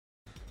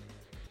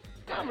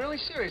Yeah, I'm really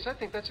serious. I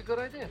think that's a good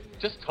idea.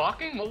 Just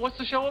talking? Well, what's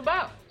the show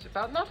about? It's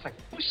about nothing.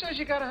 Who says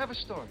you gotta have a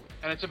story?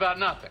 And it's about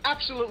nothing.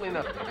 Absolutely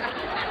nothing.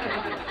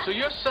 So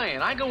you're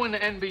saying I go into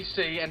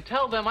NBC and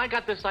tell them I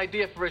got this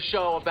idea for a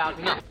show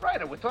about nothing?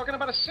 Right, we're talking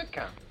about a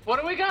sitcom. What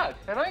do we got?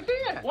 An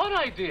idea. What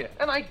idea?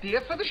 An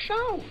idea for the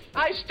show.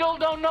 I still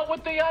don't know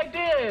what the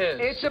idea is.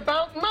 It's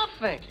about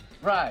nothing.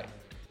 Right.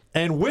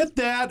 And with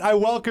that, I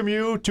welcome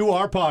you to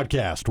our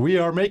podcast. We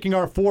are making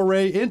our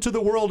foray into the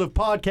world of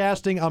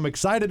podcasting. I'm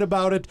excited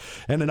about it,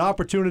 and an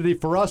opportunity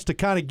for us to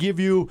kind of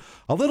give you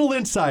a little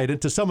insight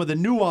into some of the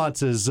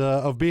nuances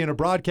of being a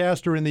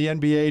broadcaster in the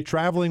NBA,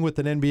 traveling with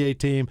an NBA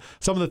team,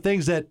 some of the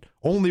things that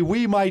only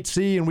we might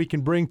see and we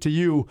can bring to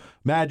you,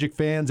 Magic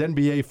fans,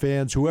 NBA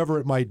fans, whoever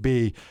it might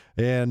be.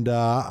 And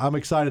I'm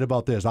excited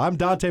about this. I'm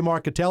Dante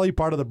Marchitelli,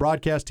 part of the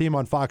broadcast team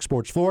on Fox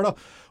Sports Florida.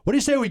 What do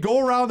you say we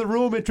go around the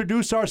room,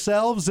 introduce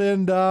ourselves,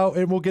 and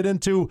we'll get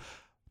into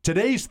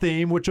today's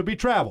theme, which will be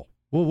travel.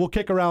 We'll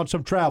kick around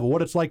some travel,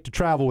 what it's like to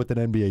travel with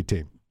an NBA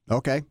team.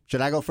 Okay.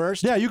 Should I go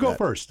first? Yeah, you go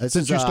first,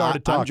 since you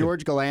started talking. I'm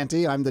George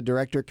Galanti. I'm the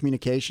Director of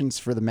Communications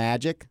for the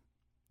Magic,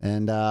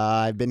 and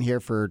I've been here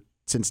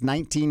since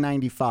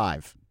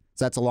 1995.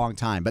 So that's a long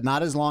time, but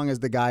not as long as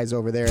the guys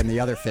over there in the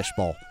other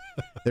fishbowl.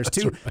 There's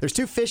two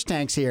fish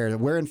tanks here.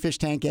 We're in fish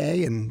tank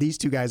A, and these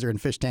two guys are in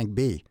fish tank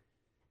B.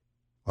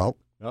 Oh,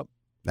 yep.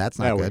 That's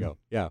not there good. There we go.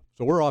 Yeah.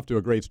 So we're off to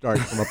a great start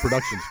from a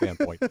production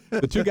standpoint.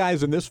 The two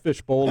guys in this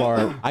fishbowl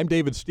I'm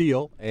David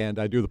Steele, and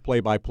I do the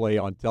play-by-play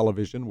on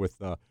television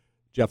with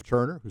Jeff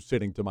Turner, who's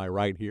sitting to my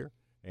right here.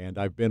 And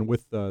I've been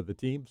with the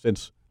team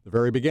since the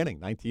very beginning,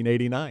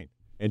 1989.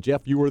 And,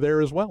 Jeff, you were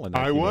there as well in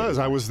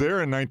 1989. I was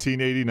there in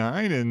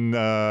 1989, and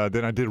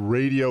then I did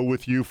radio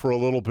with you for a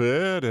little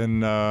bit,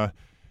 and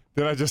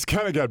then I just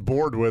kind of got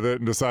bored with it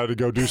and decided to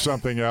go do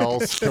something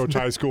else, coach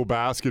high school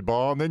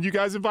basketball, and then you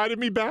guys invited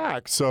me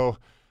back. So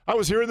I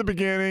was here in the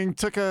beginning,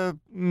 took a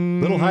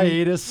little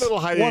hiatus.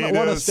 Won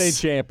a state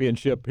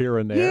championship here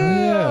and there.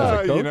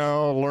 Yeah,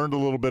 learned a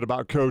little bit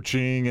about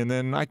coaching, and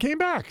then I came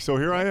back. So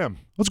here I am.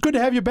 Well, it's good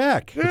to have you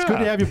back. Yeah. It's good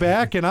to have you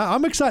back, and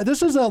I'm excited.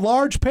 This is a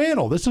large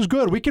panel. This is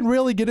good. We can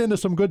really get into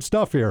some good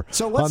stuff here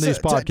on these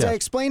podcasts. To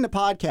explain the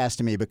podcast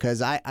to me,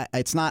 because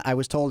it's not. I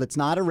was told it's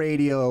not a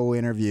radio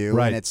interview,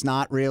 right. And it's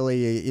not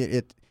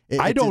really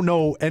I don't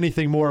know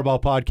anything more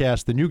about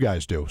podcasts than you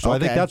guys do. So I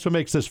think that's what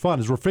makes this fun,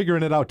 is we're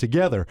figuring it out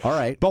together. All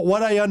right. But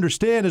what I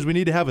understand is we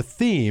need to have a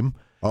theme,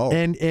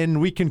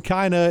 and we can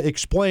kind of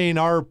explain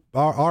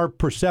our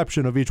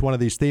perception of each one of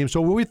these themes.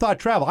 So we thought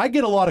travel. I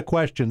get a lot of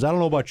questions. I don't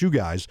know about you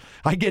guys.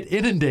 I get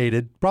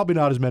inundated, probably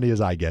not as many as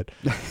I get,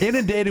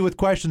 inundated with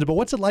questions about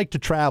what's it like to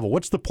travel?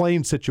 What's the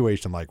plane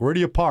situation like? Where do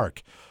you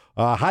park?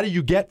 How do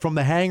you get from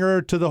the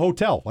hangar to the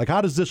hotel? Like, how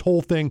does this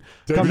whole thing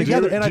come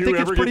together? And I think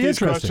it's pretty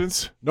interesting.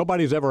 Questions?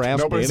 Nobody's ever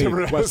asked me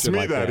any question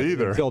like that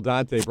either until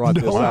Dante brought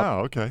this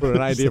up for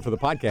an idea for the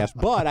podcast.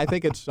 But I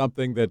think it's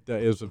something that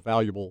is a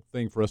valuable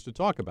thing for us to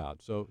talk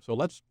about. So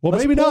let's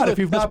maybe not if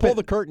you've not pull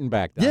the curtain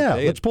back. Dante.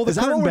 Yeah, let's pull the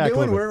curtain back. Is that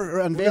what we're doing? We're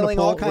unveiling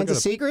all kinds of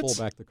secrets.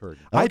 Pull back the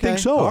curtain. I think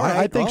so.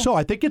 I think so.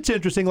 I think it's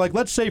interesting. Like,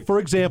 let's say, for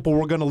example,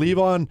 we're going to leave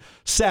on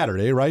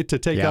Saturday, right, to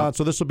take on.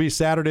 So this will be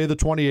Saturday the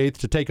 28th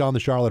to take on the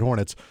Charlotte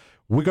Hornets.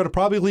 We're going to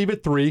probably leave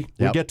at 3.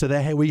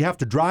 Yep. We have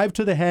to drive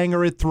to the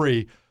hangar at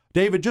 3.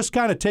 David, just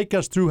kind of take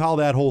us through how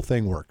that whole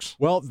thing works.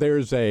 Well,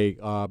 there's a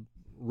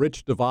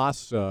Rich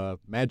DeVos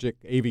Magic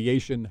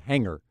Aviation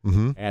hangar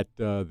at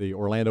the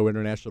Orlando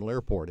International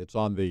Airport. It's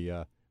on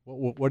the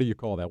what do you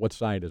call that? What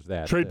side is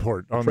that?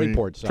 Tradeport.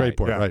 Tradeport side.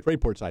 Tradeport, right.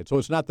 Tradeport side. So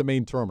it's not the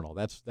main terminal.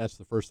 That's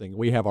the first thing.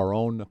 We have our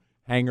own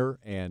hangar,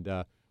 and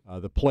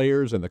the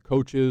players and the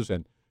coaches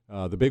and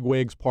the big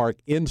wigs park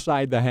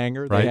inside the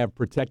hangar. Right. They have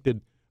protected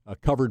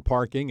covered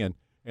parking, and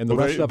the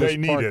rest of us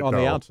park on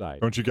the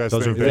outside. Don't you guys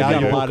Those think are They've got a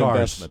valuable lot of cars.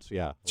 investments,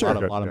 yeah. Sure.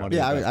 A lot of money.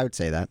 Yeah, I would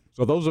say that.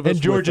 So those of us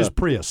And George's with,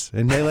 Prius,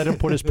 and they let him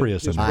put his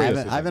Prius in. I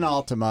have an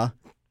Altima.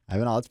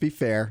 Let's be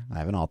fair. I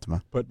have an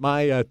Altima. But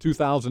my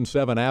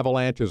 2007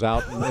 Avalanche is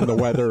out in the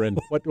weather. And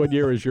what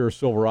year is your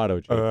Silverado,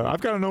 Jake?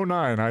 I've got an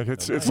 09.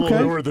 It's a little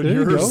newer than There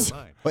you yours.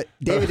 go. But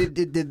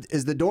David,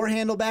 is the door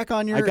handle back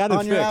on your? I got it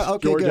on fixed, your,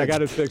 okay, George. good. I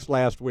got it fixed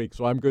last week,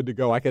 so I'm good to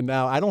go. I can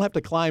now. I don't have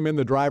to climb in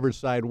the driver's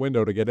side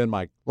window to get in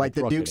my like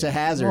the truck Dukes of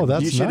anymore. Hazzard. Oh,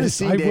 that's you should have nice.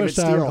 seen I David wish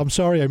Steele. I'm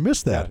sorry I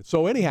missed that. Yeah.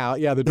 So anyhow,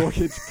 the door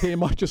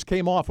just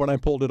came off when I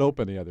pulled it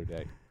open the other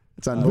day.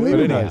 It's But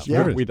unbelievable. anyhow,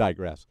 Yeah. we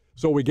digress.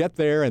 So we get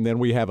there, and then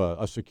we have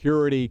a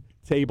security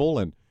table,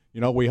 and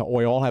we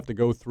all have to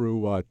go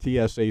through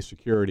TSA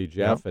security,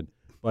 Jeff. Yep.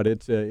 But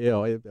it's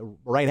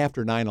right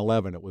after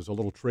 9/11, it was a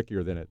little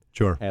trickier than it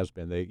has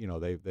been.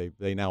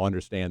 They now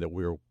understand that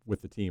we're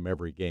with the team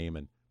every game,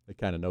 and they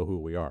kind of know who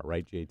we are,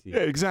 right, JT? Yeah,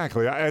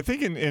 exactly. I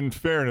think in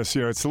fairness,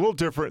 it's a little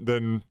different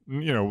than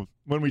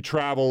when we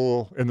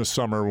travel in the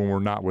summer when we're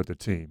not with the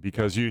team,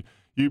 because you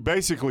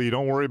basically you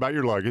don't worry about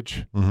your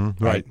luggage,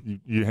 right?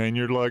 You hand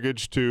your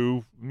luggage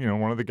to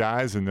one of the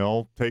guys, and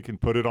they'll take and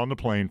put it on the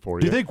plane for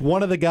you. Do you think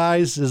one of the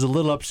guys is a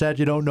little upset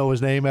you don't know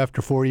his name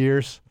after 4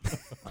 years?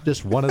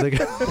 Just one of the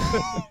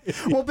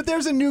guys. Well, but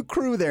there's a new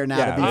crew there now.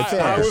 Yeah, to be it's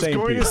fair, I was Same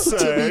going people. to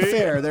say. To be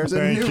fair, there's a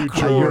thank new you,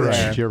 crew George.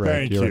 there. You're right.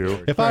 Thank you're you.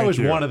 right. If I was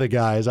Thank you. one of the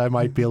guys, I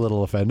might be a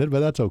little offended, but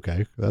that's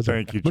okay. That's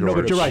Thank okay. you, But no,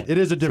 but George. you're right. It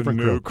is a It's different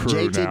new crew.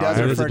 crew JT now. does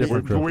It is a refer to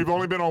different crew. We've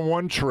only been on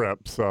one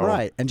trip, so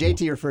Right, and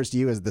JT refers to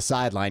you as the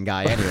sideline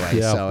guy anyway.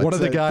 Yeah, so one of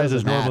the it guys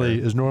doesn't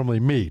is normally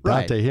me.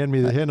 Right. Dante, hand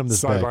him this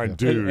sideline bag.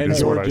 dude and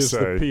is what George I is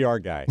say. the PR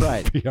guy.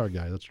 Right, PR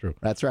guy. That's true.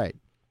 that's right.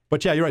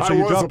 But yeah, you're right. So I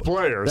you was drop a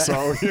player,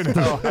 so You you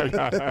know. You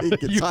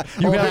have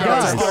I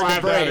guys. still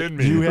have that in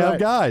me. You have Right.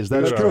 guys.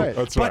 That's That's true. right.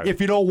 That's but right.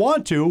 if you don't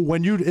want to,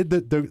 when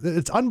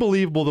it's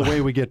unbelievable the way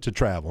we get to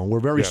travel, and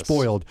we're very Yes.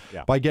 spoiled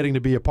Yeah. by getting to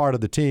be a part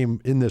of the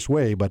team in this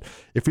way. But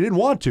if you didn't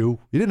want to,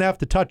 you didn't have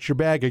to touch your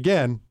bag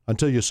again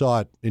until you saw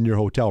it in your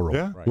hotel room,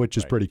 Yeah. which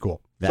is Right. pretty cool.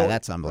 Yeah,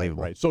 that's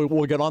unbelievable. Right. So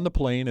we'll get on the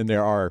plane, and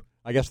there are,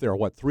 I guess there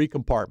are 3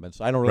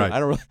 compartments. I don't really,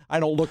 Right. I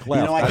don't look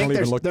left. You know, I think don't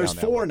even look there's down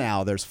that 4 way.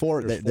 now. There's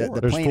 4. There's The 4.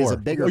 There's plane is 4. a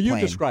bigger Well, you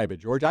plane. describe it,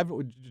 George.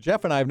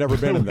 Jeff and I have never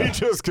been in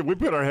that. we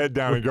put our head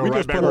down and go We right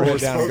just back put our where we're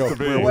head down and go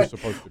supposed to where be. we're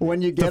supposed to be.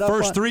 When you get The up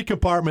first on, 3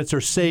 compartments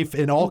are safe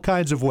in all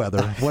kinds of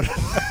weather,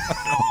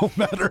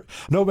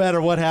 no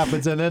matter what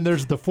happens. And then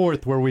there's the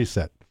 4th where we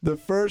sit. the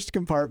first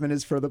compartment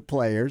is for the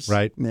players.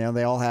 Right. You know,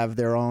 they all have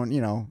their own. You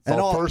know, It's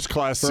all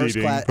first-class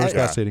seating.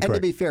 First-class seating, And to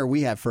correct. be fair,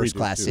 we have first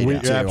class too. seating We-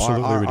 too.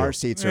 absolutely we do. Our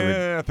seats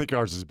are. I think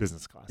ours is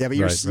business class. Yeah, but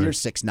you're Right, right. you're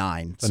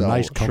 6'9", It's a so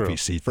nice, comfy True.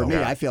 seat. for though. me,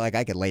 I feel like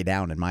I could lay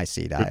down in my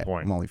seat.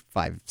 point. I'm only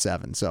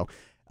 5'7", so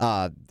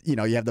you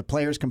know, you have the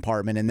players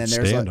compartment, and then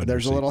there's Stand a, on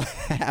there's a your little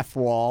half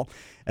wall,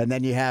 and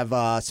then you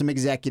have some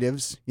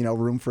executives, you know,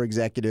 room for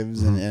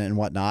executives and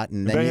whatnot,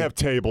 and then They you- have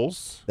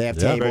tables. they have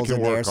Yeah. tables they can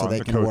in there work so on they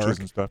the can coaches work.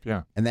 and stuff.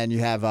 Yeah. And then you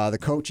have the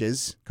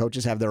coaches.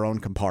 Coaches have their own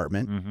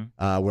compartment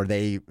where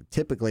they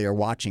typically are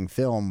watching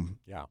film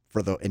Yeah.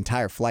 for the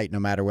entire flight, no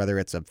matter whether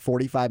it's a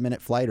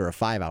 45-minute flight or a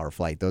 5-hour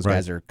flight. Those Right.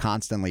 guys are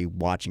constantly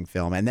watching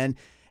film. And then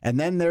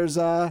there's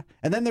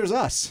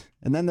us.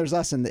 And then there's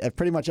us, and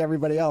pretty much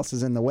everybody else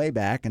is in the way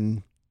back.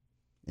 And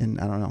I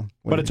don't know.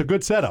 But it's a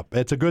good setup.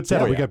 It's a good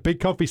setup. Oh, We yeah. got big,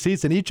 comfy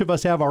seats, and each of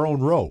us have our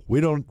own row. We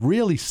don't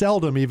really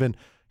seldom even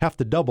have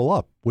to double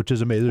up, which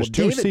is amazing. There's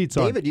two David, seats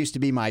on. David used to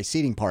be my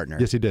seating partner.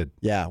 Yes, he did.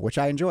 Yeah, which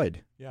I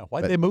enjoyed. Yeah.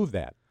 Why'd they move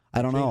that?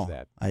 I don't Change know.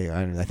 that.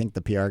 I think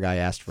the PR guy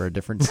asked for a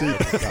different seat.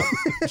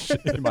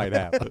 You might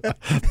have.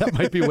 That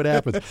might be what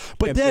happens.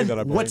 But Can't say then that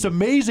I blame what's you.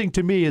 amazing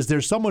to me is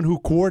there's someone who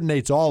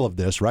coordinates all of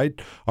this, right?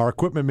 Our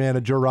equipment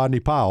manager, Rodney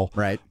Powell,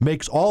 Right.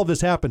 makes all of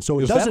this happen. So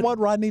it Is doesn't. that what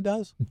Rodney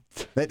does?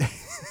 But-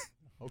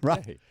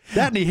 Okay.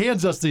 That and he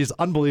hands us these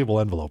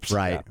unbelievable envelopes.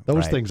 Right,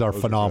 Those right. things are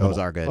phenomenal. those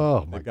are good.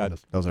 Oh, my They've got-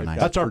 goodness. Those are nice.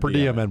 That's our per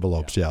diem in.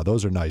 envelopes. Yeah,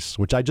 those are nice,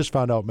 which I just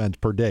found out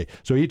meant per day.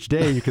 So each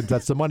day you can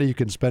that's the money you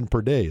can spend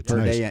per day. It's per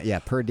nice. day, yeah,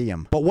 per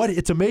diem. But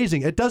it's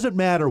amazing. It doesn't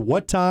matter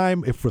what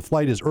time, if the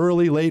flight is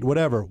early, late,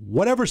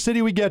 whatever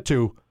city we get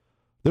to,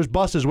 there's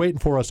buses waiting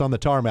for us on the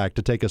tarmac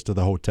to take us to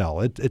the hotel.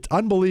 It's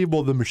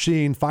unbelievable, the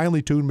machine,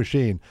 finely tuned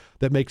machine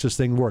that makes this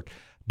thing work.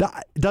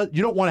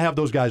 You don't want to have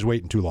those guys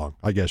waiting too long,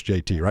 I guess,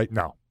 JT, right?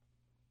 No.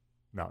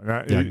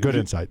 Yeah, good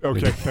insight.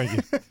 Okay, thank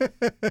you.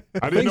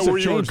 I didn't Things know have where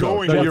you were changed, though.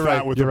 going No, with you're that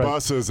right, with you're the right.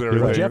 buses and You're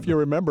right. everything. Jeff, you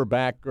remember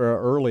back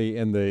early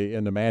in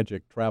the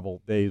Magic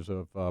travel days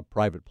of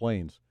private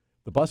planes,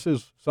 the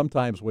buses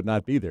sometimes would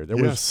not be there. There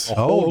Yes. was a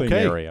Oh, holding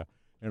okay. area,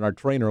 and our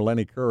trainer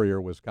Lenny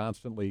Courier was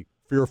constantly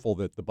fearful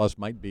that the bus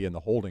might be in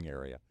the holding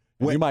area.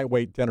 And you might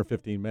wait 10 or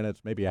 15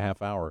 minutes, maybe a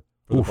half hour,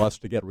 for the bus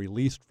to get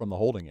released from the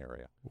holding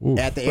area.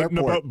 At the But,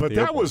 no, airport. but The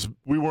that airport. was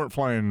we weren't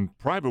flying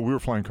private. We were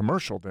flying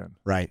commercial then,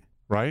 Right.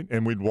 right?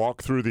 And we'd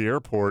walk through the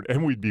airport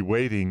and we'd be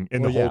waiting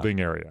in Well, the yeah. holding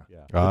area. Yeah.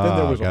 But then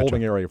there was gotcha. a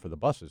holding area for the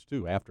buses,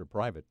 too, after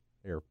private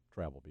air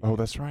travel began. Oh,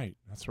 that's right.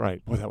 That's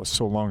right. Boy, that was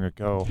so long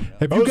ago.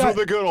 Have Those were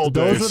the good old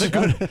those days.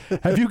 Were the good.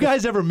 Have you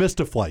guys ever missed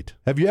a flight?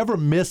 Have you ever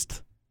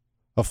missed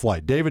a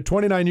flight? David,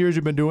 29 years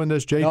you've been doing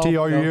this. JT,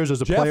 all your years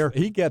as a Jeff, player.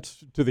 He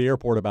gets to the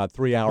airport about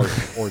 3 hours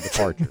before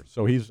departure.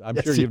 So I'm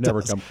Yes, sure he you've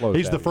never does. come close.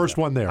 He's the have you, first Jeff?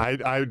 one there.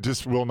 I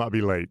just will not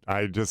be late.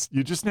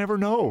 You just never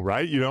know,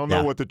 right? You don't know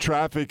Yeah. what the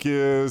traffic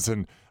is,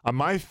 and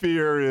my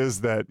fear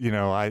is that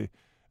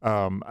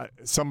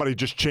somebody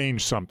just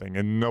changed something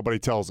and nobody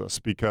tells us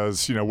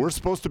because we're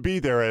supposed to be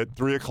there at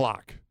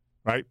 3:00,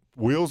 right?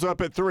 Wheels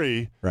up at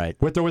 3. Right.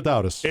 With or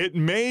without us. It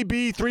may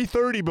be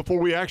 3:30 before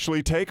we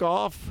actually take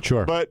off.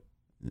 Sure. But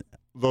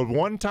the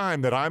one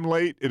time that I'm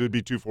late, it'd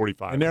be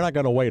 2:45. And they're not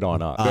going to wait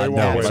on us. They won't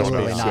no, wait on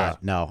absolutely us, not. yeah.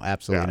 No,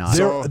 absolutely Yeah. not.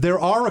 So- There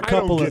are a I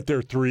couple don't of get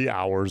there 3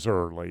 hours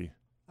early.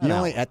 You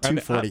only at And-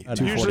 2:40, and-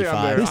 Usually I'm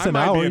 2:45. there. at least I an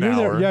might be hour. an You're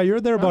there. hour. Yeah,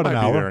 you're there about I an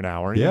might be hour. there an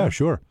hour, Yeah, yeah.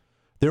 sure.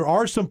 There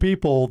are some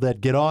people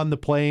that get on the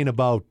plane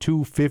about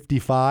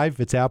 2:55.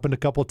 It's happened a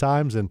couple of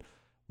times and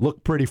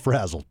look pretty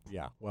frazzled.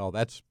 Yeah, well,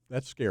 that's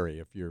scary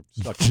if you're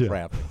stuck in Yeah.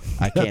 traffic.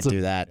 I can't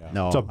do that.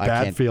 No, It's a I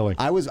bad can't. feeling.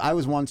 I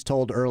was once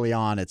told early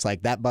on, it's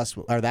like that bus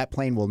or that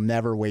plane will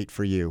never wait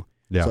for you.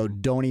 Yeah. So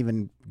don't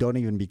even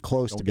be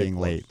close to Don't get being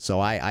close. late. So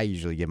I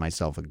usually give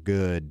myself a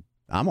good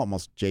I'm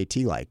almost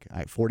JT like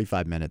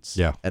 45 minutes.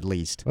 Yeah. At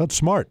least. Well, it's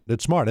smart.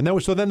 It's smart.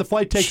 And so then the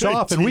flight takes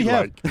off, and we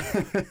have.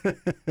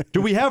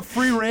 Do we have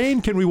free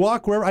reign? Can we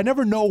walk where? I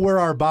never know where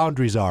our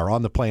boundaries are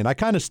on the plane. I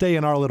kind of stay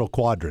in our little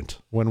quadrant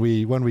when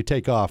we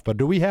take off. But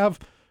do we have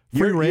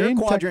free reign?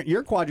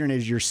 Your quadrant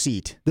is your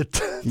seat.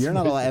 You're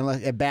not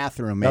allowed a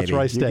bathroom. Maybe That's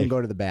where I stay. You can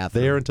go to the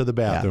bathroom. There into the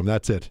bathroom.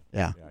 That's it.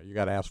 Yeah. Yeah, you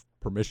got to ask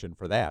permission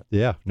for that.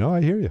 Yeah. No,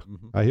 I hear you.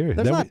 I hear you.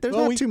 There's Then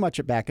not too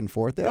much back and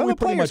forth. Well, The we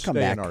pretty players much come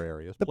stay back. in our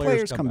areas. The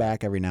players come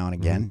back every now and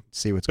again,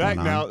 see what's Back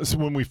going on. now, so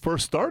when we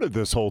first started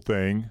this whole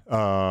thing,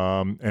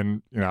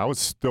 and I was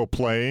still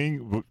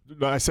playing.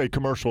 I say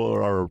commercial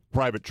or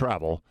private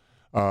travel.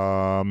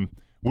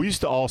 We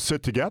used to all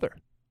sit together.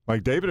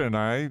 Like David and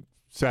I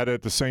sat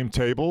at the same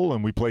table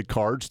and we played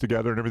cards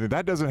together and everything.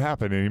 That doesn't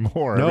happen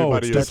anymore. No,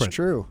 Everybody it's is, different. That's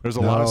true. There's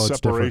a lot No, of it's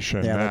different.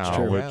 separation Yeah, now. that's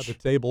true. Yeah, Which, the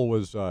table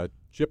was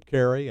Chip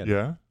Carey and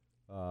yeah.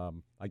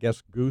 I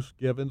guess Goose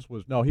Givens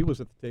he was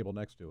at the table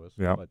next to us.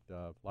 Yeah. But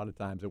a lot of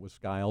times it was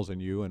Skiles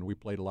and you, and we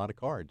played a lot of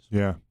cards.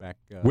 Yeah. Back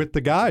with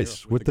the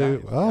guys. with the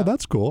guys, Oh, yeah.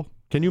 that's cool.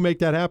 Can you make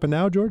that happen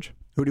now, George?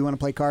 Who do you want to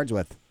play cards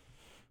with?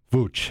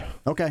 Vooch.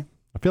 Okay.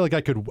 I feel like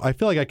I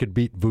could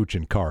beat Vooch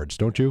in cards.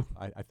 Don't you?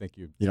 I think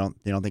you. You don't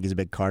think he's a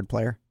big card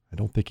player? I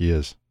don't think he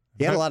is.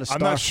 He had a lot of I'm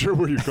stars. not sure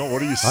where you're going.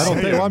 What are you I saying?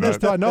 don't think. Well, I'm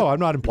just. No, I'm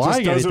not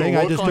implying Just doesn't anything.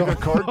 look I just like don't.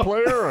 a card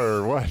player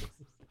or what?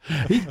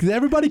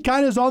 Everybody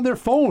kind of is on their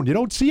phone. You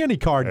don't see any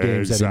card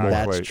games Exactly.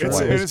 anymore. That's true.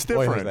 It's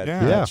Boy, different. that-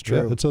 Yeah. Yeah,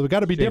 different. so we got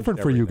to be Changed different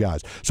for you everything.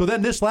 guys. So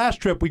then this last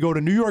trip, we go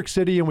to New York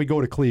City and we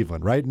go to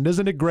Cleveland, right? And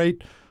isn't it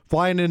great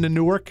flying into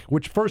Newark,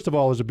 which first of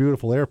all is a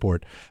beautiful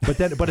airport, but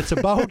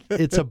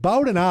it's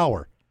about an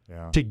hour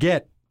Yeah. to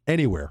get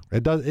anywhere.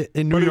 It does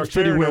in New But in York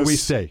City where we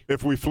fairness, stay.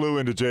 If we flew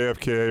into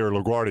JFK or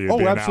LaGuardia, it'd Oh,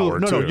 be an absolutely. hour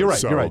No, too. you're right.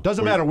 So You're right.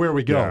 Doesn't matter where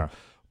we go. Yeah.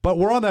 But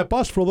we're on that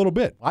bus for a little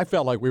bit. I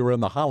felt like we were in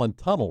the Holland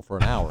Tunnel for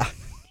an hour.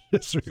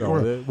 Yes, we So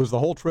were. was the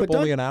whole trip But don't-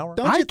 only an hour?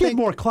 don't I you get think-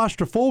 more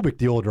claustrophobic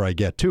the older I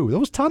get too.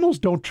 Those tunnels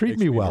don't treat Makes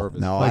me me well. nervous.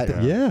 No, Like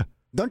yeah.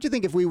 Don't you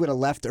think if we would have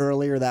left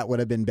earlier, that would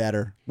have been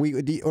better?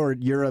 Or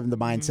you're of the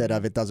mindset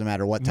of it doesn't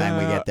matter what time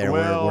we get there,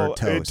 well, we're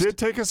toast. It did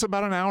take us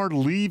about an hour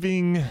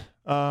leaving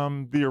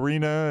the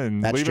arena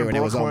and That's leaving true, and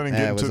it was, Brooklyn and it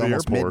getting was to the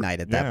almost airport. midnight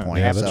at that Yeah. point.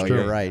 Yeah, that's so true.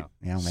 you're right.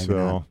 Yeah, maybe So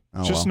not.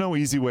 Oh, just well. no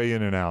easy way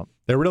in and out.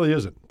 There really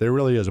isn't. There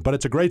really isn't. But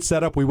it's a great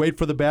setup. We wait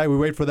for the bag. We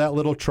wait for that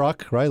little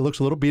truck, right? It looks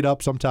a little beat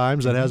up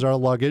sometimes. That has our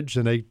luggage,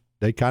 and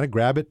they kind of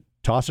grab it,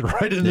 toss it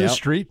right into the Yep.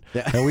 street,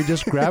 Yeah. and we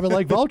just grab it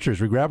like vultures.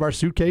 We grab our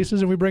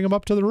suitcases and we bring them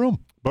up to the room.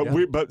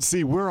 But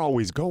see, we're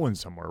always going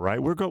somewhere, right?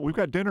 We've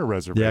got dinner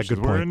reservations. good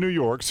We're point. in New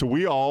York, so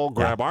we all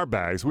grab our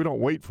bags. We don't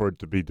wait for it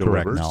to be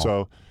delivered, No.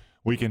 so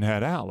we can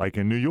head out. Like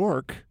in New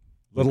York,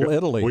 Little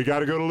Italy. we got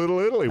to go to Little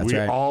Italy. That's we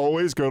right.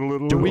 always go to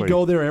Little Do Italy. we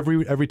go there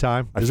every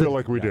time? I Is feel it-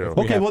 like we do.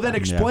 Okay, have well then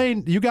time,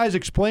 explain. You guys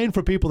explain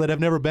for people that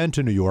have never been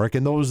to New York,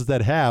 and those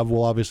that have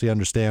will obviously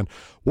understand.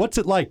 What's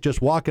it like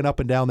just walking up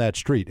and down that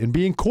street and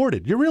being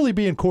courted? You're really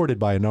being courted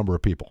by a number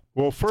of people.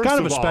 Well, first kind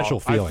of of a special all,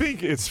 feeling. I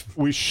think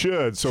we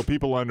should, so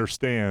people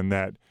understand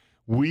that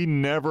we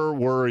never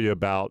worry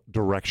about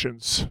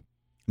directions.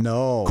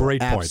 No.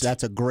 Great point.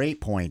 That's a great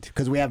point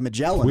because we have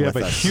Magellan We with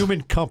have a us.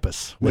 human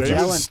compass. David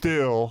Magellan.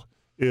 Steele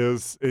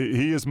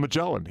he is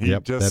Magellan. He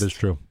Yep, just, that is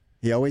true.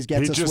 He always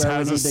gets He us just where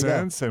has we a need to go.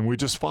 sense, and we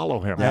just follow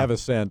him. I have a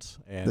sense,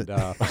 and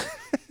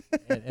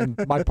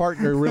and my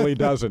partner really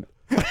doesn't.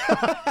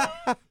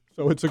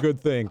 So it's a good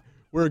thing.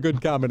 We're a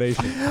good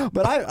combination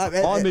But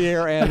I on the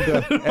air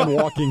and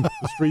walking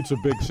the streets of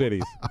big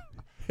cities.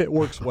 It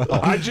works well.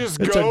 I just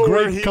It's go a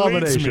where great he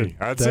combination. leads me.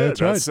 That's That's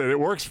it. right. That's it. It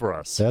works for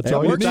us. That's It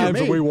all you works need. for Times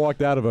me. that we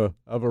walked out of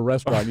a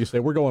restaurant, you say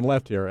we're going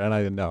left here, and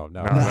I no.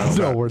 No,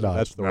 we're not.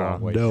 That's the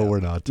wrong way. No, Yeah. we're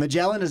not.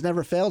 Magellan has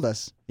never failed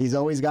us. He's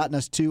always gotten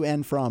us to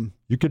and from.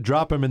 You could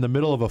drop him in the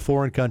middle of a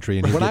foreign country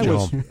and he'd When get I you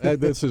was, home.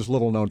 this is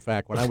little known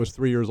fact. When I was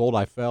 3 years old,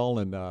 I fell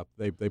and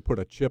they put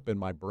a chip in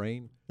my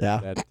brain.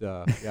 Yeah.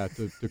 That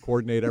to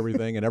coordinate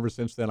everything, and ever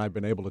since then I've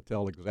been able to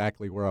tell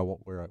exactly where I need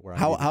to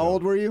How go.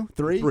 old were you?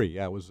 3? 3.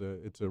 Yeah,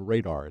 it's a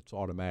radar. It's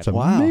automatic. It's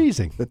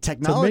amazing. The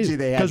technology amazing.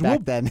 they 'Cause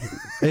had back we'll-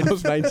 then It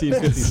was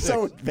 1956.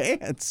 so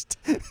advanced.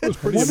 It was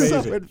pretty What is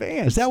amazing. so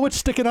advanced? Is that what's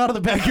sticking out of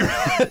the back of your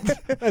head?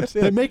 That's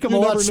it. They make them You a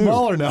lot never knew.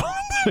 smaller now.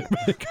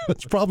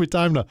 It's probably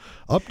time to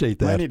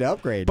update I that. need to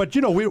upgrade. But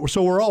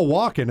we're all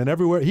walking and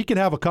everywhere. He can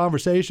have a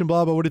conversation,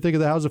 blah blah. What do you think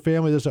of the how's the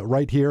family? This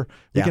right here.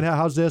 He Yeah. can have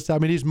how's this? I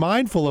mean, he's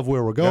mindful of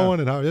where we're going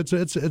and how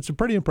it's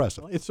pretty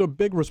impressive. It's a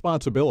big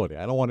responsibility.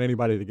 I don't want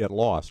anybody to get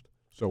lost,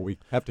 so we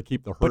have to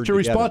keep the herd But your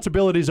together.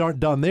 responsibilities aren't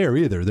done there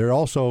either. They're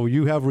also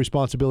you have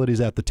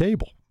responsibilities at the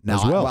table now,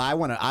 as well. I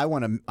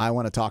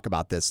want to talk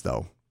about this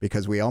though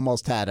because we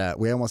almost had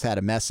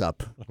a mess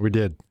up We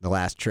did. the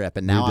last trip,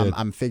 and now did.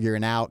 I'm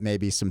figuring out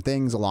maybe some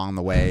things along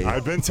the way.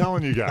 I've been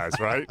telling you guys,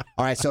 right?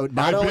 All right, so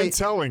not I've only been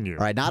telling you.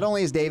 all right, not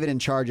only is David in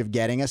charge of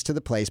getting us to the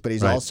place, but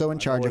he's Right. also in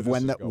charge where of this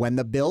when is the going. when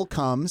the bill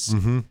comes.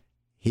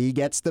 He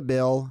gets the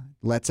bill,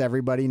 lets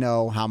everybody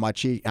know how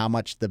much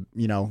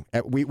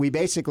we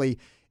basically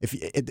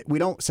we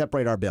don't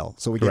separate our bill,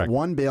 so we Correct. get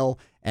one bill,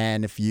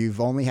 and if you've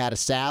only had a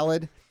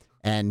salad,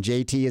 and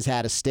JT has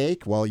had a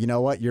steak, well, you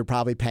know what? You're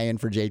probably paying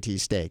for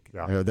JT's steak.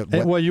 Yeah.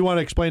 Hey, well, you want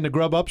to explain the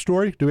Grub Up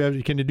story?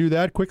 Can you do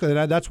that quickly?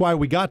 That's why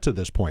we got to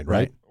this point,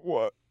 right?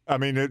 Well, I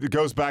mean, it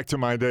goes back to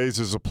my days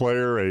as a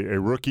player, a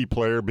rookie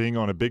player, being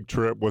on a big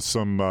trip with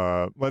some,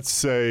 let's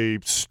say,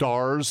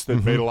 stars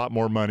that made a lot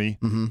more money.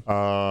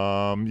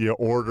 You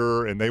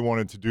order, and they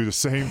wanted to do the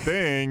same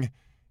thing.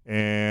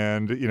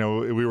 And,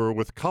 we were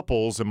with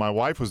couples, and my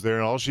wife was there,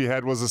 and all she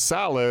had was a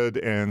salad.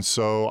 And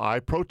so I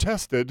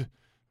protested.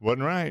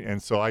 Wasn't right.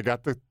 And so I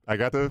got the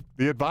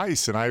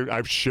advice, and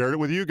I've shared it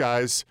with you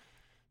guys.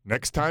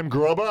 Next time,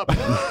 grub up.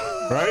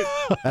 Right?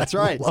 That's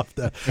right. I love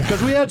that.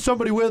 Because we had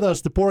somebody with us.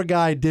 The poor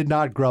guy did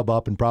not grub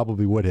up and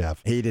probably would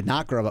have. He did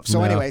not grub up.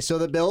 So anyway,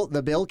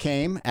 the bill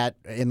came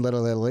in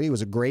Little Italy. It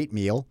was a great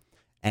meal.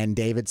 And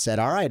David said,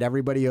 all right,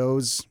 everybody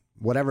owes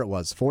whatever it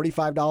was,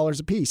 $45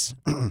 a piece.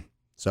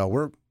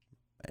 So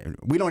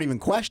we don't even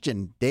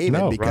question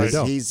David because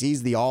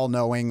he's the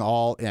all-knowing,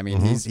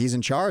 he's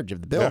in charge of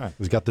the bill. Yeah.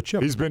 He's got the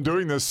chip. He's been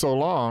doing this so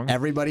long.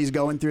 Everybody's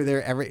going through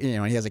there.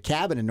 He has a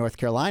cabin in North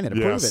Carolina to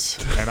prove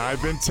it. And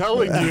I've been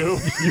telling you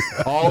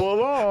all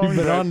along. You've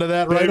been onto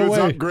that right David's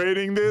away.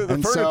 Upgrading the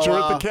furniture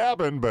at the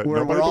cabin, but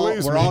nobody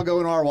believes me. We're all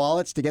going to our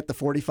wallets to get the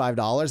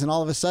 $45, and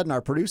all of a sudden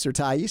our producer,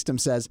 Ty Eastham,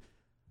 says,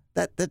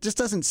 That just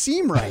doesn't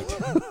seem right.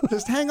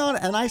 Just hang on.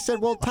 And I said,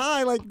 well,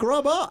 Ty,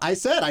 grub up. I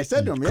said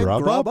to him,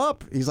 grub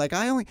up. He's like,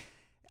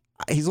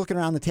 he's looking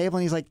around the table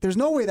and he's like, there's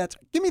no way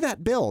give me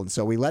that bill. And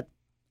so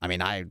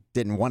I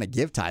didn't want to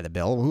give Ty the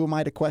bill. Who am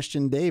I to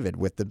question David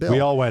with the bill?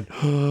 We all went,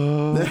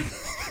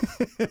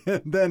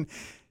 Then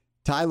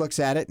Ty looks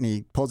at it and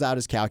he pulls out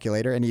his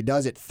calculator and he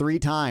does it 3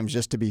 times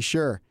just to be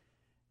sure.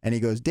 And he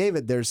goes,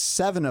 David, there's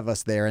 7 of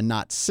us there and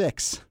not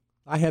 6.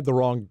 I had the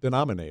wrong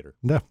denominator.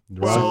 no.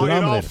 Well,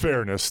 in all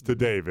fairness to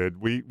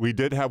David, we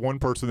did have one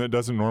person that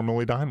doesn't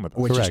normally dine with us.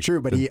 Which Correct. is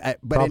true, but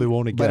Probably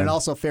won't again. But in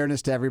also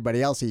fairness to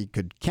everybody else, he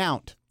could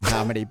count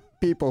how many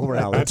people were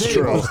on the That's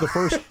table. true. It was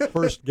the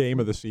first game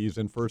of the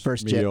season, first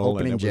meal,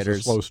 opening and it was jitters.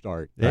 a slow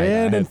start.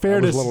 And in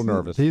fairness, I was a little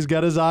nervous. he's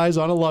got his eyes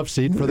on a love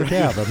seat for the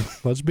cabin.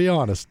 Let's be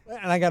honest.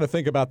 And I got to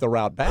think about the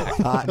route back.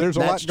 There's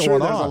a lot That's true. going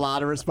There's on. a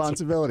lot of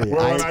responsibility.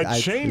 Well, and I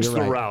changed you're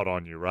the right. route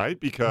on you, right?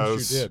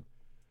 Because Yes,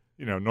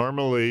 you did.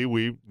 normally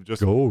we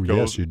just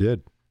Yes, you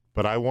did.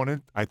 But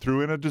I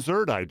threw in a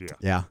dessert idea.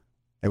 Yeah,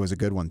 it was a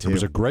good one too. It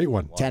was a great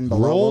one. 10 below.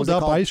 What was Rolled it up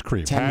called? ice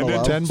cream. 10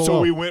 below. 10 below.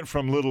 So we went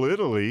from Little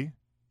Italy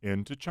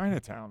into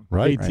Chinatown.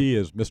 Right. AT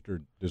is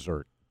Mr.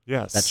 Dessert.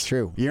 Yes. That's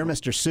true. You're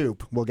Mr.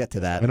 Soup. We'll get to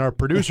that. And our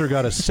producer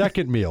got a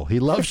second meal. He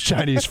loves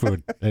Chinese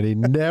food, and he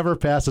never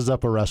passes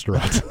up a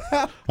restaurant,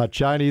 a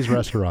Chinese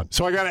restaurant.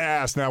 So I got to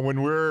ask now,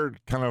 when we're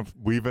kind of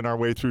weaving our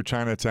way through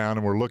Chinatown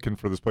and we're looking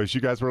for this place,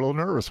 you guys were a little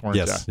nervous, weren't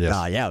Yes, you?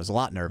 yes. Yeah, I was a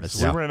lot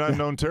nervous. We were in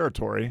unknown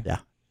territory. Yeah.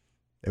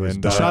 It was.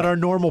 And, It's not our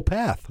normal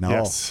path. No.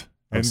 Yes.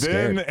 I was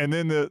scared. And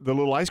then the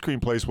little ice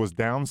cream place was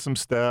down some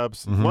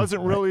steps.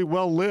 Wasn't really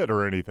well lit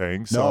or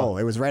anything. So No,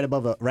 it was right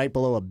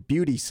below a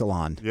beauty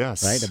salon.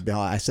 Yes. Right.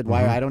 I said,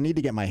 "Why? I don't need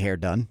to get my hair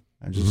done.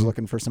 I'm just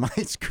looking for some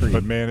ice cream."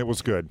 But man, it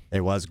was good.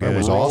 It was good. It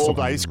was Rolled awesome.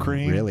 ice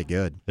cream. Really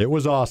good. It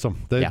was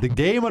awesome. The Yeah.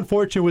 game,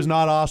 unfortunately, was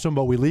not awesome,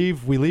 but we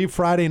leave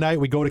Friday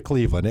night. We go to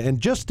Cleveland. And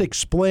just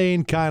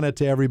explain kind of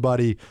to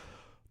everybody,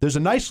 there's a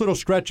nice little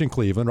stretch in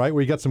Cleveland, right,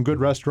 where you got some good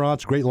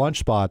restaurants, great lunch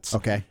spots.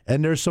 Okay.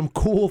 And there's some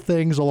cool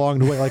things along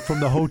the way, like from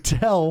the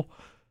hotel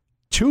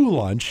to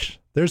lunch.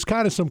 There's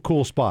kind of some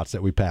cool spots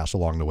that we pass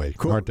along the way,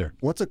 aren't there?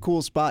 What's a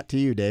cool spot to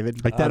you,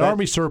 David? Like that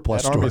Army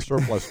surplus That store. Army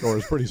surplus store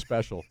is pretty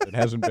special. It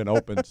hasn't been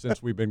open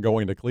since we've been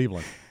going to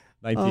Cleveland,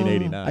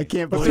 1989. I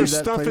can't But believe there's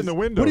that stuff place. in the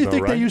window. What do you though,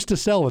 think right? they used to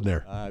sell in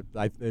there?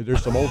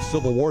 There's some old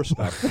Civil War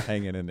stuff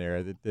hanging in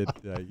there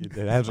that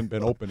hasn't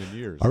been open in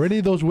years.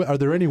 Are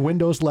there any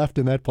windows left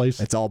in that place?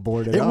 It's all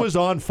boarded It up. was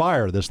on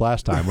fire this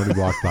last time when we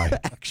walked by.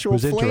 Actual It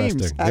was flames.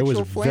 interesting. It Actual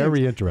was flames.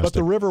 very interesting. But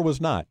the river was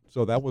not,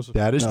 so that was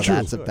That is No, true.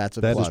 That's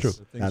a That plus. is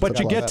true. That's But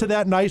a you plus. get to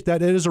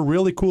that is a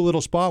really cool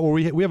little spot where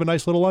we have a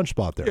nice little lunch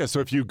spot there. Yeah, so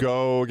if you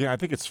go again, I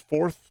think it's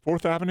Fourth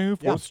Avenue,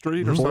 4th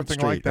Street, or 4th something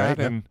like Street, that,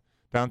 right? in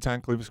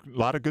downtown Cleveland. A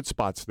lot of good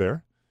spots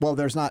there. Well,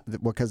 there's not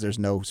because there's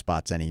no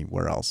spots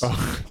anywhere else,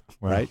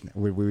 right?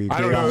 We I don't agree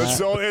on know. that?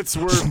 So it's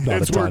Not where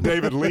a ton.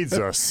 David leads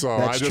us. So I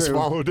That's just true.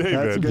 follow David.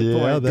 That's a good Yeah,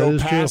 point. that Go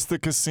is true. past the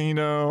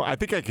casino. I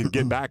think I could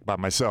get back by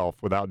myself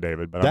without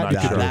David, but That I'm you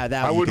not could sure. do. That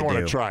I you wouldn't could want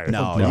to do. try it.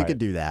 No, No. you could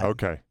do that.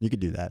 Okay. You could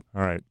do that.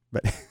 All right.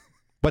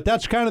 But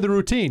that's kind of the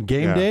routine.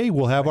 Game Yeah. day,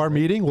 we'll have our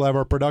meeting, we'll have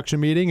our production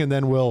meeting, and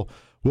then we'll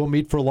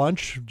meet for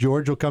lunch.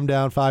 George will come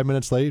down 5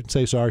 minutes late and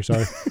say sorry,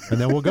 and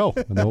then we'll go,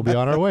 and then we'll be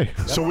on our way.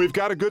 So we've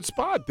got a good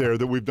spot there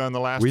that we've done the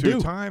last We two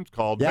do. times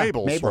called Yeah,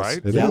 Mabel's, Mabel's. right?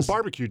 It Little is.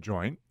 barbecue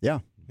joint. Yeah,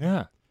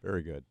 Yeah.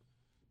 very good.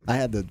 I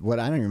had I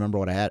don't even remember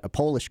what I had. A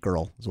Polish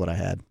girl is what I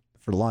had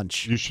for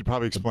lunch. You should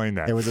probably explain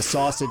that. It was a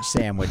sausage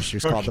sandwich. She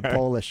was called the Okay.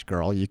 Polish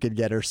girl. You could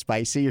get her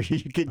spicy or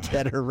you could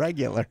get her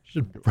regular.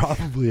 Should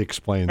probably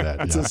explain that.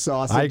 It's yeah. a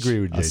sausage. I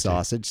agree with a JT.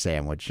 sausage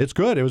sandwich. It's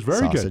good. It was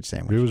very good. Sausage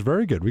sandwich. It was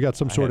very good. We got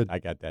some sort of. I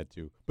got that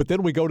too. But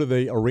then we go to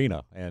the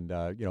arena, and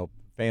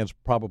fans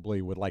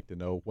probably would like to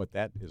know what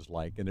that is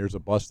like. And there's a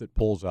bus that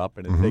pulls up,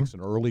 and it takes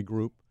an early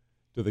group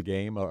to the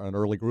game, an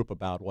early group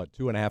about,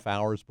 2.5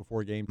 hours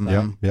before game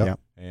time? Yep.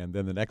 And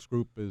then the next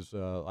group is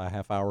a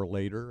half hour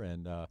later,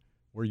 and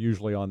we're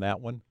usually on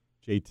that one.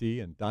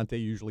 JT and Dante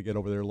usually get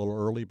over there a little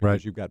early because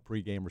Right. you've got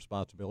pregame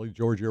responsibility.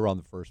 George, you're on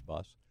the first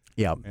bus.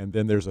 Yeah. And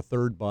then there's a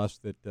third bus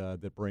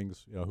that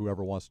brings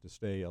whoever wants to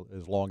stay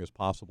as long as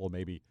possible,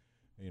 maybe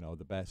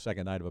the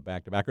second night of a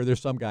back-to-back. Or there's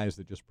some guys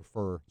that just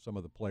prefer, some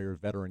of the players,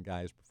 veteran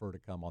guys, prefer to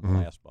come on the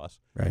last bus.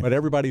 Right. But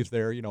everybody's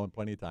there, in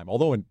plenty of time.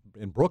 Although in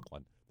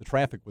Brooklyn, the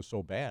traffic was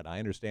so bad. I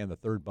understand the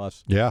third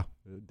bus Yeah.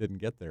 didn't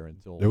get there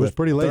until It was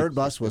pretty late. Third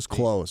bus was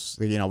close,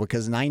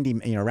 because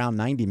around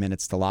 90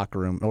 minutes to locker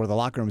room, or the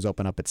locker rooms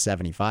open up at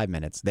 75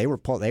 minutes. They were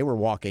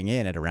walking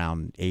in at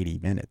around 80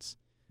 minutes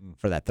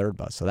for that third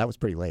bus, so that was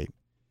pretty late.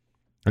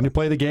 And you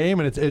play the game,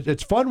 and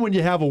it's fun when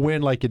you have a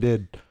win like you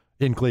did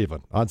in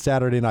Cleveland on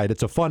Saturday night.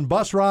 It's a fun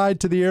bus ride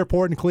to the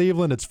airport in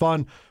Cleveland. It's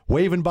fun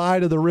waving by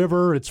to the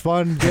river. It's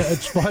fun.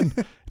 It's fun.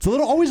 It's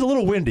always a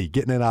little windy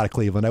getting in and out of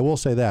Cleveland. I will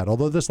say that.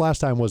 Although this last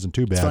time wasn't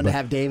too bad. It's fun to but-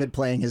 have David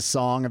playing his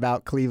song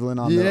about Cleveland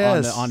on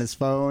Yes. on his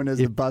phone as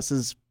the bus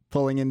is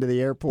pulling into the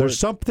airport. There's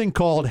something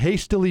called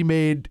hastily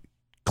made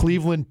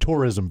Cleveland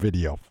tourism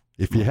video.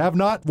 If you have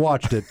not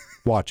watched it,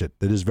 watch it.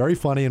 It is very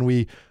funny, and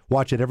we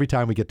watch it every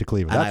time we get to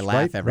Cleveland. And I That's laugh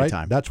right, every right?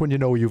 time. That's when you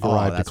know you've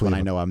arrived that's to when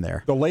Cleveland. I know I'm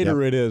there. The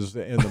later it is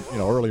in the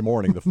early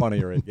morning, the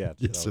funnier it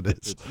gets. Yes, it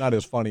is. It's not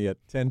as funny at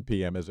 10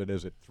 p.m. as it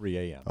is at 3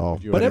 a.m. Oh.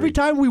 Would you But agree? every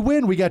time we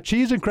win, we got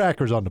cheese and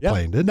crackers on the Yeah.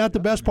 plane. Isn't that the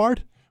best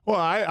part? Well,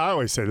 I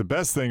always say the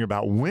best thing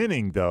about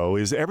winning, though,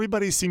 is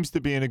everybody seems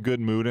to be in a good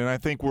mood, and I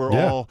think we're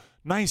Yeah. all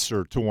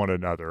nicer to one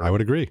another. I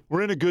would agree.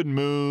 We're in a good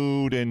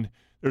mood, and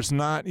there's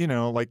not,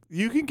 like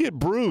you can get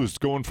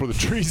bruised going for the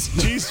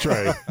cheese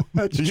tray.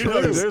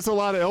 There's a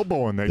lot of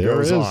elbowing that There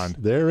goes is. on.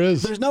 There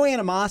is. There's no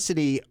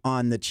animosity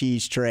on the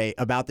cheese tray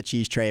about the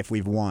cheese tray if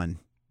we've won.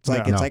 It's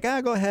like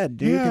No. go ahead,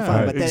 dude. Yeah, you're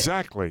fine.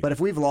 exactly. But if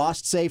we've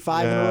lost, say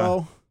 5 in a Yeah.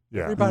 row,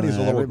 Yeah. Everybody's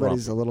a little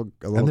grumpy. a little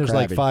And there's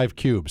crabby. like 5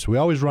 cubes. We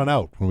always run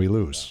out when we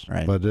lose.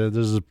 Right. But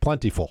there's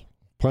plentiful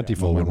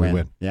when we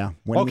win. Yeah.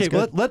 Winning's Okay,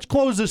 good. let's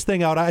close this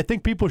thing out. I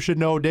think people should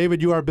know,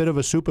 David, you are a bit of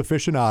a soup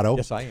aficionado.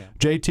 Yes, I am.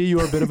 JT, you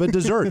are a bit of a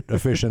dessert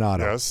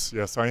aficionado.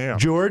 Yes, I am.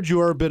 George, you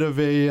are a bit of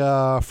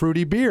a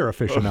fruity beer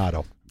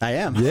aficionado. I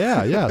am.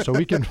 Yeah. So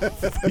we can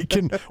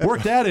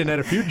work that in at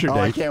a future Oh,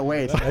 I date. can't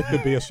wait. That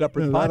could be a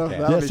separate That'll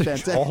podcast. be Yes,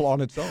 fantastic. All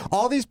on its own.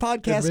 All these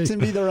podcasts Could be. can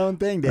be their own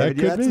thing, That David.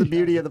 could That's be. the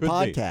beauty of the Could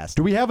be. podcast.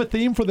 Do we have a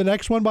theme for the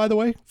next one, by the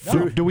way?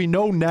 Do we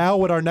know now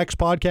what our next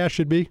podcast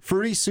should be?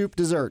 Fruity soup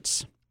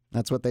desserts.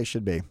 That's what they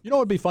should be. You know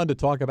what would be fun to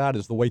talk about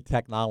is the way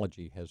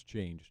technology has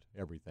changed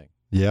everything.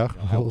 Yeah.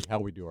 How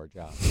we do our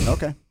job.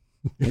 Okay.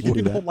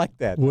 You don't like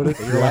that. Would it?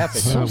 You're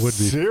laughing. So That would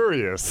be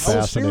serious. Oh,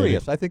 fascinating.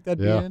 serious. I think that'd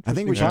be Yeah. interesting. I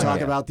think we should talk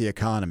podcast. about the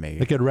economy. I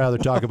think I'd rather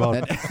talk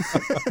about.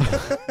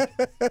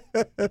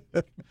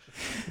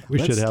 We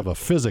should have a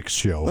physics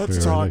show. Let's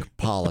here, I talk think.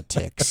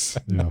 politics.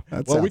 Yeah.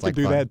 That Well, we sounds could like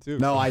do fun. that, too.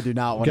 No, I do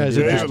not want to guys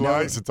do are that. David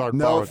likes to talk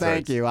No, politics.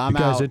 thank you. I'm You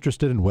guys out.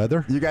 interested in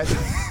weather You guys,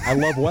 I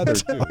love weather,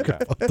 too.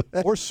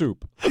 Or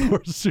soup.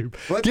 or soup?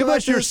 Let's give go us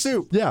back to your the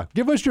soup. Yeah,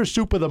 give us your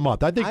soup of the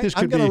month. I think this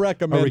I'm could going be to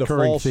recommend a a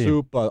recurring fall theme.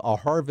 soup, a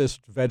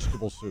harvest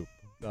vegetable soup.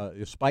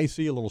 It's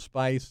spicy, a little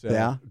spice.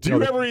 Yeah. Do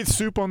you ever eat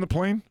soup on the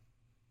plane?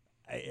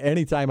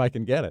 Anytime I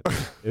can get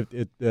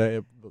it.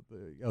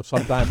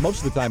 Sometimes,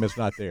 most of the time, it's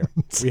not there.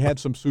 We had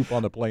some soup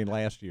on the plane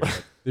last year.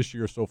 But this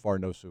year, so far,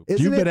 no soup.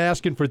 Isn't You've it- been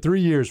asking for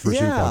 3 years for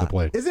soup on the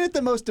plane. Isn't it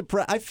the most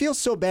I feel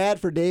so bad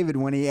for David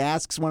when he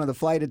asks one of the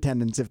flight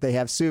attendants if they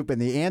have soup, and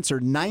the answer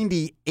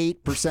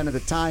 98% of the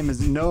time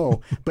is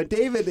no. But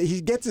David,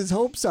 he gets his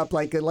hopes up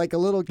like a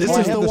little kid. Well,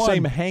 I is have the the one.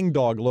 same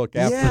hangdog look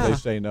after Yeah. they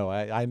say no.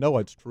 I know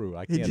it's true.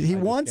 I can't. He I just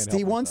wants can't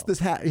help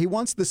myself. he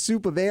wants the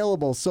soup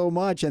available so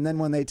much, and then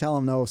when they tell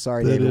him no,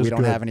 sorry, That David, is we don't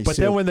good. have any But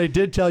soup. then when they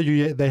did tell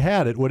you they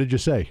had it, what did you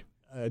say?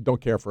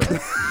 Don't care for it.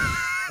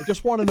 I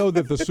just want to know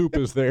that the soup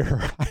is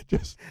there.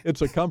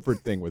 It's a comfort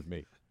thing with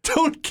me.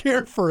 Don't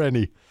care for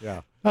any.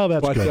 Yeah. Oh,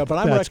 that's But, good. but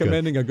I'm That's good.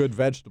 recommending a good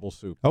vegetable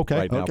soup Okay.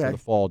 right now Okay. for the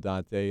fall,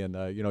 Dante. And,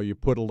 you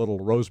put a little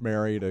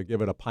rosemary to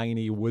give it a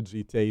piney,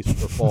 woodsy taste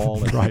for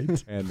fall. And,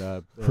 Right. And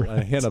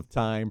a hint of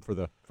thyme for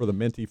the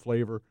minty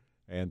flavor.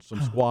 And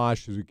some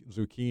squash,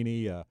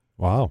 zucchini, a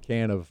Wow.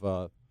 can of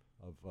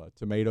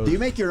tomatoes. Do you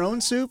make your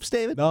own soups,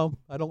 David? No,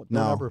 I don't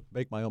No. ever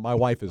make my own. My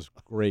wife is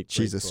great.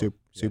 She's great a cook. soup-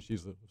 Yeah,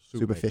 she's a soup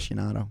Soup maker.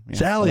 aficionado. Yeah.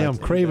 Sally, Well, I'm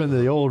that's- craving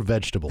the old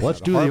vegetable. Let's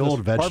the do the harvest- old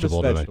vegetable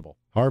harvest today. vegetable.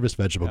 Harvest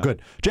vegetable. Yeah.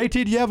 Good.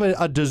 JT, do you have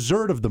a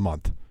dessert of the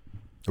month?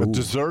 A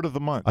dessert of the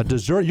month. A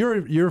dessert?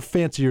 You're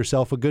fancy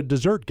yourself a good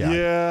dessert guy.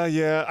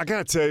 Yeah. I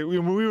gotta tell you,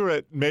 when we were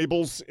at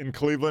Mabel's in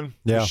Cleveland,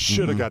 Yeah. we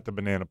should have got the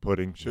banana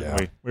pudding, shouldn't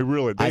Yeah. we? We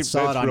really. I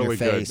saw it that's on really your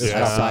face. Good. It's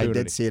Yeah. I opportunity.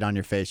 did see it on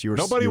your face. You were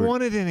Nobody you were,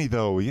 wanted any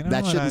though. You know That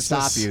and shouldn't it's stop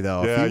just- you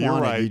though. Yeah, if you you're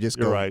want right. it, you just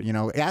you're go.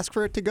 right. Ask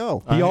for it to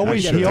go. He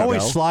always get it he to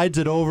always go. slides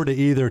it over to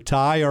either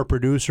Ty, our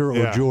producer, or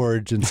Yeah.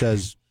 George, and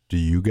says, "Do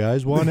you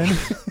guys want any?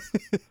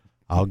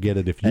 I'll get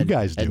it if you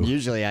guys do." And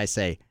usually I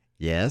say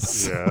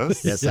yes.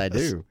 Yes. Yes, I Yes.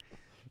 do.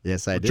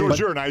 Yes, I do. George,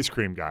 you're an ice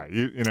cream guy,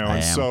 you know, I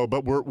and am. so,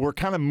 but we're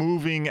kind of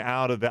moving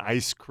out of the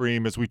ice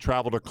cream as we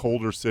travel to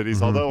colder cities.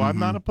 Mm-hmm, although I'm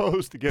not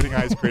opposed to getting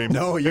ice cream.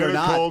 No, you're in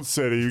not. a cold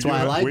city. That's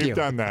why I like We've you.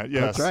 done that.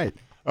 Yes, That's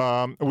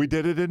right. We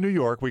did it in New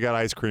York. We got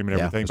ice cream and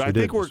Yeah. everything. Yes, but we I did.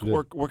 think Yes, we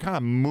did. we're kind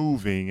of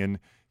moving, and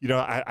you know,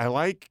 I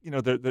like, you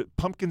know, the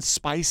pumpkin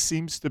spice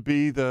seems to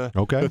be the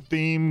Okay. the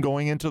theme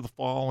going into the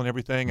fall and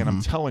everything. And Mm-hmm.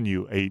 I'm telling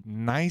you, a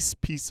nice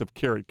piece of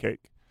carrot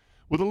cake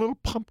with a little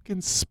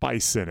pumpkin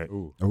spice in it,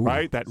 Ooh.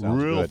 right? That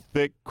Sounds real good.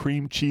 thick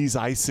cream cheese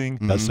icing.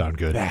 Does sound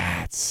good.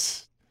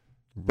 That's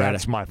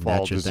Right. my fall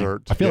That's your thing.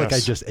 dessert. I feel like I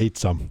Yes. just ate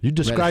some. You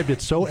described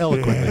it so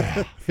eloquently.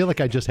 I feel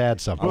like I just had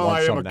some. Well, want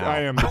I some am now. I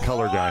am the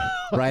color guy.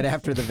 Right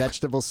after the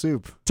vegetable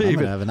soup. I'm David.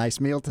 going to have a nice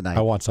meal tonight.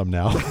 I want some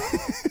now.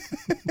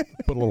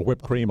 Put a little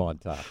whipped cream on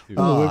top. Too.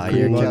 Oh, whipped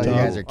you cream on guys top.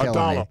 are A killing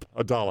dollop.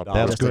 A dollop.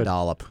 That's Just good. a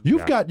dollop.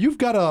 You've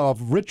got a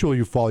ritual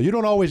you follow. You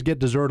don't always get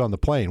dessert on the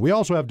plane. We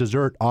also have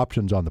dessert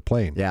options on the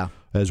plane. Yeah.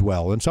 As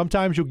well, and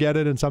sometimes you get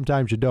it, and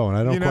sometimes you don't.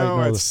 I don't You quite know,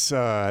 know. it's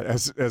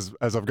as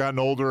I've gotten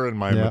older and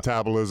my Yeah.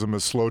 metabolism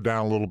has slowed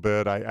down a little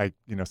bit. I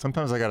you know,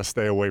 sometimes I got to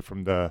stay away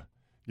from the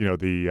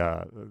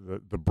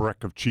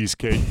brick of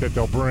cheesecake that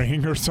they'll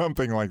bring or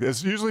something like this.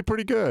 It's usually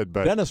pretty good,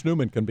 but Dennis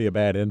Newman can be a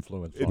bad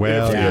influence. on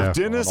Well, if, me. yeah. if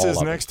Dennis On all is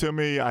of next to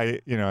me, I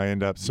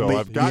end up. So He's-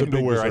 I've he's a gotten to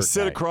big where I dessert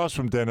sit guy. across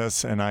from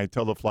Dennis and I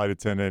tell the flight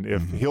attendant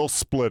if he'll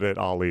split it,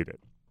 I'll eat it.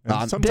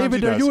 And sometimes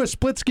David, he are does. you a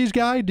split skis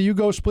guy? Do you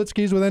go split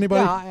skis with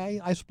anybody? Yeah,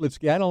 I split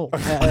ski. I don't.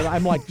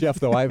 I'm like Jeff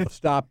though. I've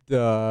stopped.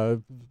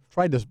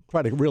 Tried to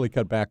really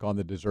cut back on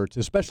the desserts,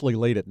 especially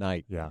late at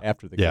night. Yeah.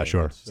 After the Yeah, game.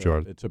 sure, It's,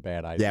 sure. It's a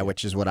bad idea. Yeah,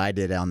 which is what I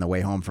did on the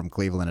way home from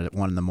Cleveland at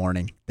 1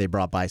 a.m. They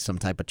brought by some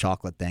type of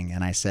chocolate thing,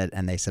 and they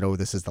said, "Oh,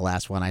 this is the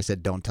last one." I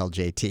said, "Don't tell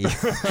JT."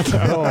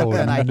 Oh,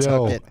 and I no.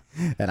 took it,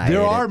 and I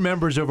There ate are it.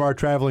 members of our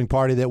traveling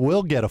party that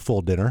will get a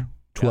full dinner,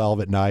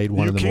 12 at night,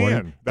 1 You in the can.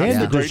 morning, That's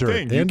and the the great dessert,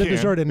 thing. You and the can.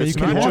 dessert, and It's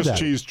you can not have just that.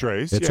 cheese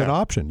trays. It's yeah. an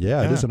option.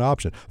 Yeah, it is an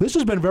option. This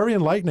has been very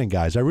enlightening,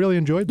 guys. I really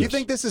enjoyed this. You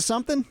think this is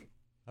something?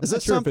 I'm Is not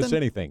this sure something? if it's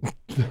anything.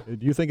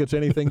 Do you think it's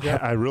anything,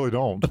 Jeff? I really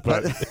don't.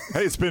 But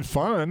hey, it's been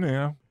fun. You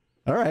know.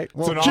 All right.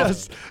 Well,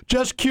 It's an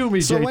just cue me,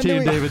 So when JT do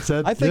and we- David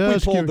said. I think we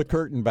Just cue pulled me. the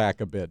curtain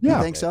back a bit. Yeah.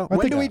 you think so? I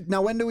When think-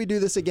 do we do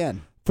this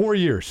again? 4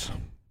 years.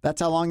 That's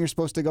how long you're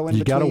supposed to go in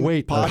You got to between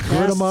wait a podcasts?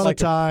 good amount of Like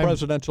a time.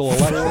 presidential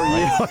election.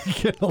 right?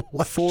 Get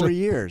elected. 4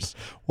 years.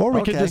 Or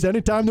we can Okay. just,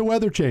 anytime the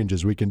weather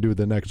changes, we can do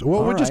the next.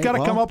 Well, we All just right, got to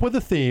well. come up with a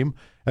theme,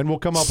 and we'll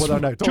come up with our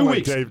next Don't 2 let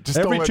weeks. Dave- just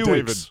Every don't let 2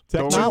 David- weeks.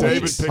 don't let Two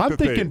David weeks. pick I'm the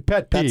thinking theme.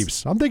 pet That's-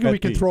 peeves. I'm thinking we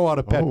pet can peeves. throw out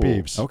a pet Oh.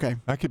 peeves. Okay.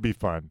 That could be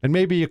fun. And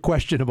maybe a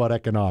question about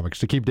economics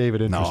to keep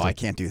David No, interested. I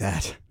can't do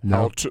that.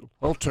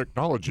 How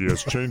technology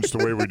has changed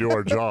the way we do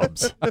our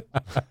jobs.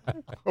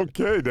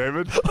 Okay,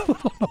 David.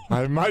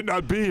 I might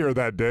not be here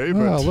that day,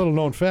 Well, a but little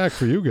known fact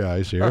for you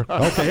guys here.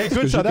 Okay, hey, good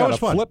 'Cause stuff. you That got was a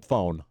fun. flip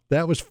phone.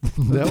 That was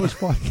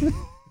fun.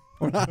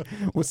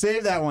 We'll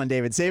save that one,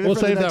 David. Save it We'll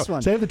for save the next that.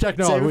 one. Save the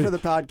technology. Save it We- for the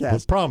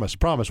podcast.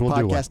 Promise. We'll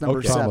do one. Podcast number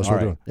Okay. 7. Promise All we're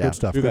right. doing. Yeah. Good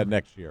stuff. Do that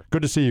next year.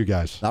 Good to see you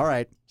guys. All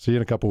right. See you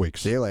in a couple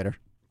weeks. See you later.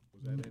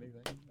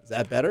 Is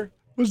that better?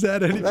 Was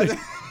that anything?